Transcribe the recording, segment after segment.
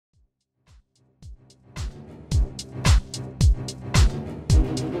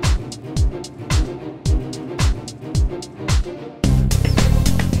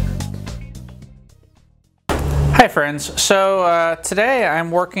Hi friends, so today I'm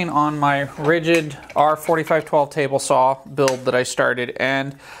working on my Ridgid R4512 table saw build that I started,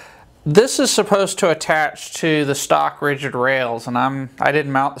 and this is supposed to attach to the stock Ridgid rails, and I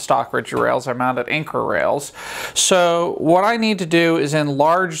didn't mount the stock Ridgid rails, I mounted Incra rails. So what I need to do is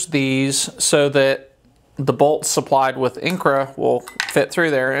enlarge these so that the bolts supplied with Incra will fit through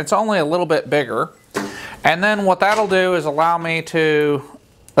there. It's only a little bit bigger, and then what that'll do is allow me to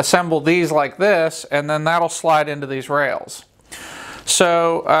assemble these like this, and then that'll slide into these rails.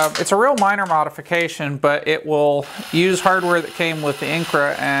 So it's a real minor modification, but it will use hardware that came with the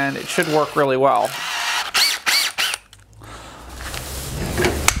Incra, and it should work really well.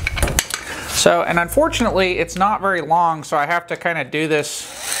 So, and unfortunately it's not very long, so I have to kind of do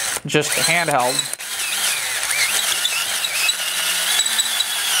this just handheld.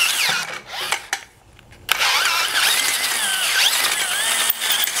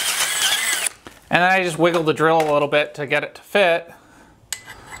 And then I just wiggle the drill a little bit to get it to fit.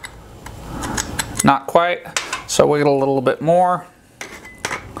 Not quite, so wiggle a little bit more.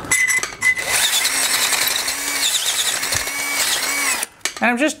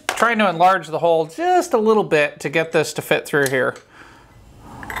 And I'm just trying to enlarge the hole just a little bit to get this to fit through here.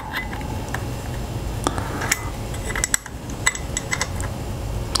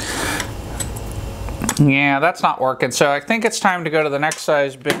 Yeah, that's not working, so I think it's time to go to the next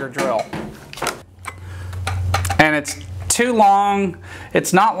size bigger drill. And it's too long,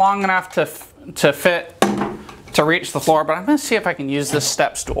 it's not long enough to fit, to reach the floor, but I'm going to see if I can use this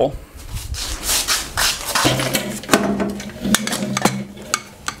step stool.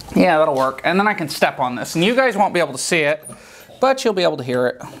 Yeah, that'll work. And then I can step on this. And you guys won't be able to see it, but you'll be able to hear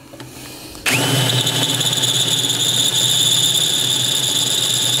it.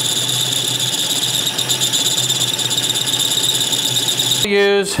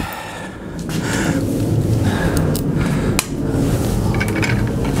 Use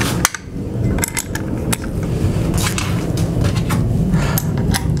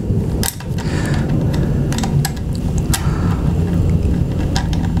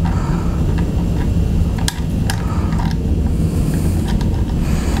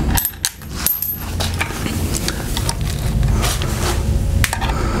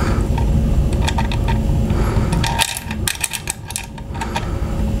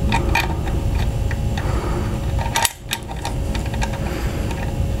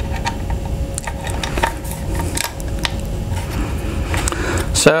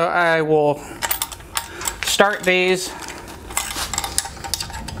So I will start these,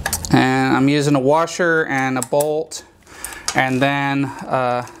 and I'm using a washer and a bolt, and then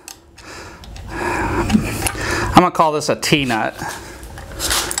I'm gonna call this a T-nut.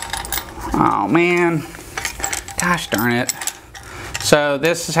 Oh man, gosh darn it. So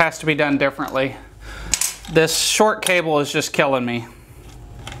this has to be done differently. This short cable is just killing me.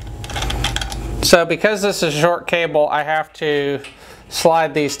 So because this is a short cable, I have to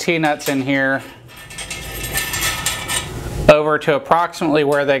slide these T-nuts in here over to approximately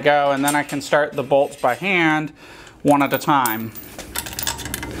where they go, and then I can start the bolts by hand one at a time.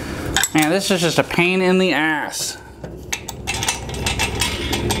 Man, this is just a pain in the ass.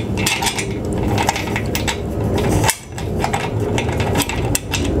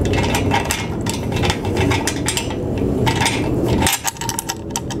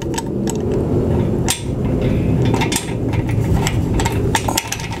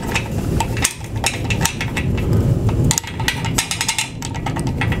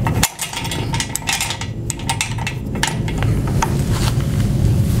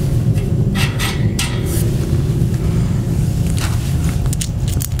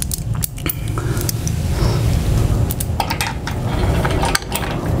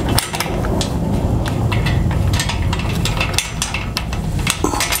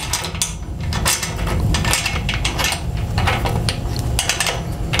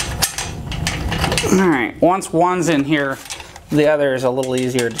 Alright, once one's in here, the other is a little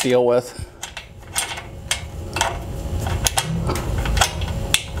easier to deal with.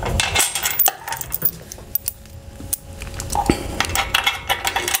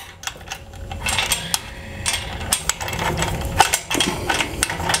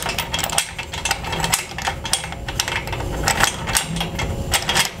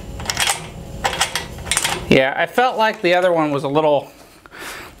 Yeah, I felt like the other one was a little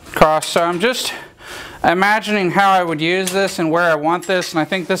crossed, so I'm just imagining how I would use this and where I want this, and I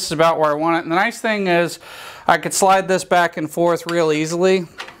think this is about where I want it. And the nice thing is I could slide this back and forth real easily.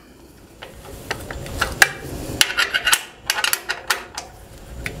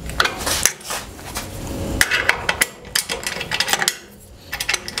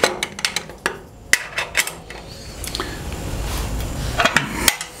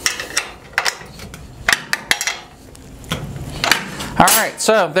 All right,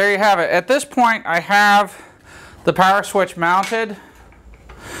 so there you have it. At this point, I have the power switch mounted.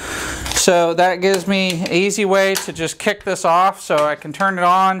 So that gives me an easy way to just kick this off, so I can turn it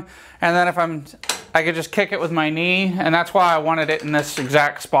on, and then if I could just kick it with my knee, and that's why I wanted it in this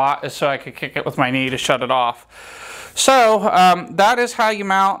exact spot, is so I could kick it with my knee to shut it off. So that is how you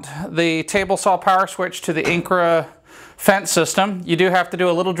mount the table saw power switch to the Incra Fence System. You do have to do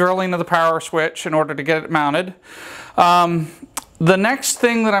a little drilling of the power switch in order to get it mounted. The next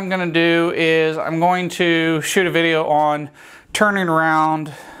thing that I'm going to do is I'm going to shoot a video on turning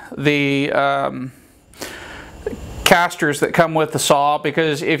around the casters that come with the saw,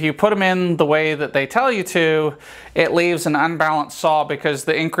 because if you put them in the way that they tell you to, it leaves an unbalanced saw because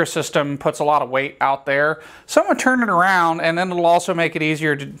the Incra system puts a lot of weight out there. So I'm going to turn it around, and then it'll also make it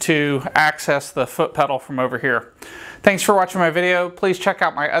easier to access the foot pedal from over here. Thanks for watching my video. Please check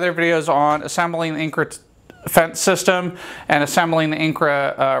out my other videos on assembling the Incra Fence System and assembling the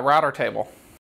Incra router table.